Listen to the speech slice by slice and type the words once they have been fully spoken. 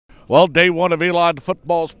Well, day one of Elon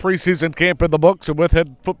football's preseason camp in the books, and with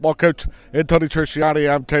head football coach Trisciani,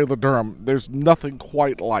 I'm Taylor Durham. There's nothing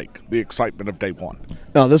quite like the excitement of day one.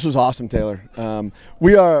 No, this was awesome, Taylor.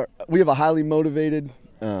 We have a highly motivated,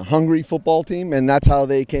 hungry football team, and that's how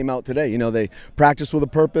they came out today. You know, they practiced with a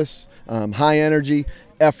purpose, high energy,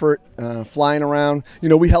 effort, flying around. You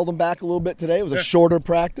know, we held them back a little bit today. It was a shorter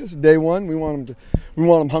practice, day one. We want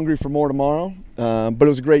them hungry for more tomorrow, but it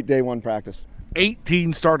was a great day one practice.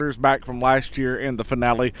 18 starters back from last year in the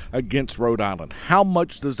finale against Rhode Island. How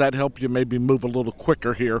much does that help you maybe move a little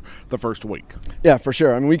quicker here the first week? Yeah, for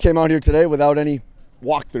sure. I mean, we came out here today without any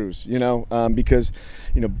walkthroughs, because,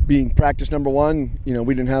 being practice number one,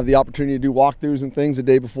 we didn't have the opportunity to do walkthroughs and things the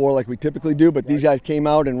day before like we typically do, but these guys came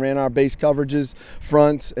out and ran our base coverages,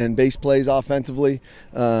 fronts, and base plays offensively,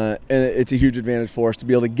 and it's a huge advantage for us to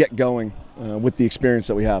be able to get going with the experience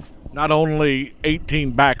that we have. Not only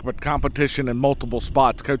 18 back, but competition in multiple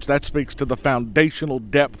spots. Coach, that speaks to the foundational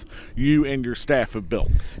depth you and your staff have built.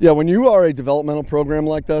 Yeah, when you are a developmental program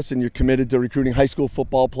like this and you're committed to recruiting high school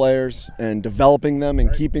football players and developing them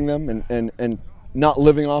and keeping them and not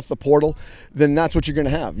living off the portal, then that's what you're going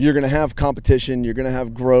to have. You're going to have competition. You're going to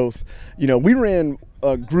have growth. We ran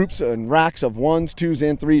groups and racks of 1s, 2s,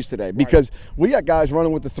 and 3s today because we got guys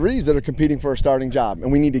running with the 3s that are competing for a starting job,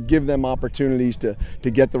 and we need to give them opportunities to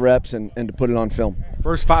get the reps and to put it on film.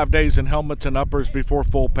 First 5 days in helmets and uppers before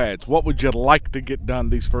full pads. What would you like to get done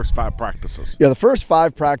these first 5 practices? Yeah, the first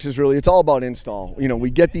 5 practices, really, it's all about install. We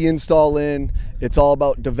get the install in. It's all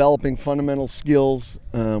about developing fundamental skills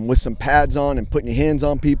with some pads on and putting your hands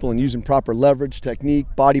on people and using proper leverage, technique,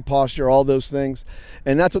 body posture, all those things.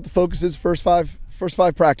 And that's what the focus is first five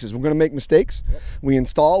practices. We're going to make mistakes. We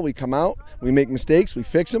install, we come out, we make mistakes, we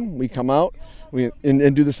fix them, we come out,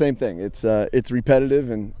 and do the same thing. It's repetitive,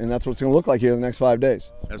 and that's what it's going to look like here in the next 5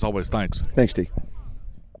 days. As always, thanks. Thanks, T.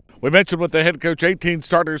 We mentioned with the head coach 18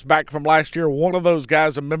 starters back from last year. One of those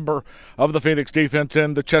guys, a member of the Phoenix defense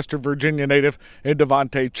and the Chester, Virginia native in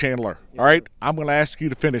Devonte Chandler. All right, I'm going to ask you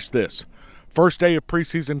to finish this. First day of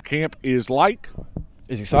preseason camp is like?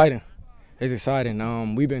 It's exciting. It's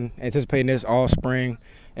exciting. We've been anticipating this all spring,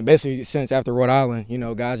 and basically since after Rhode Island,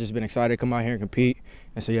 guys just been excited to come out here and compete.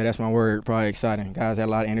 And so, yeah, that's my word, probably exciting. Guys had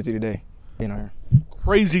a lot of energy today being out here.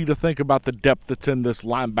 Crazy to think about the depth that's in this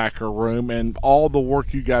linebacker room and all the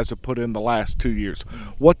work you guys have put in the last 2 years.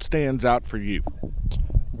 What stands out for you?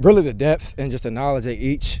 Really the depth and just the knowledge that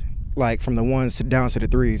each, like from the 1s down to the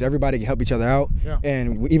 3s, everybody can help each other out. Yeah.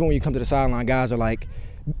 And even when you come to the sideline, guys are like,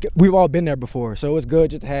 we've all been there before, so it's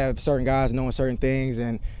good just to have certain guys knowing certain things,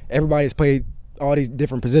 and everybody's played all these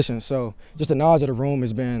different positions. So just the knowledge of the room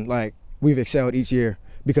has been like we've excelled each year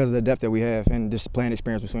because of the depth that we have and just playing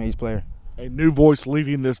experience between each player. A new voice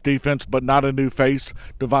leading this defense, but not a new face.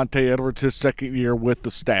 Devonte Edwards, his second year with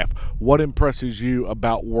the staff. What impresses you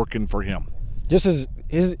about working for him? Just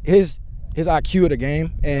his IQ of the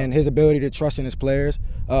game and his ability to trust in his players.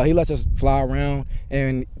 He lets us fly around,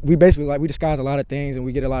 and we basically we disguise a lot of things and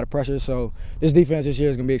we get a lot of pressure. So this defense this year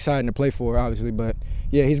is going to be exciting to play for, obviously. But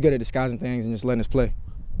yeah, he's good at disguising things and just letting us play.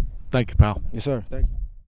 Thank you, pal. Yes, sir. Thank you.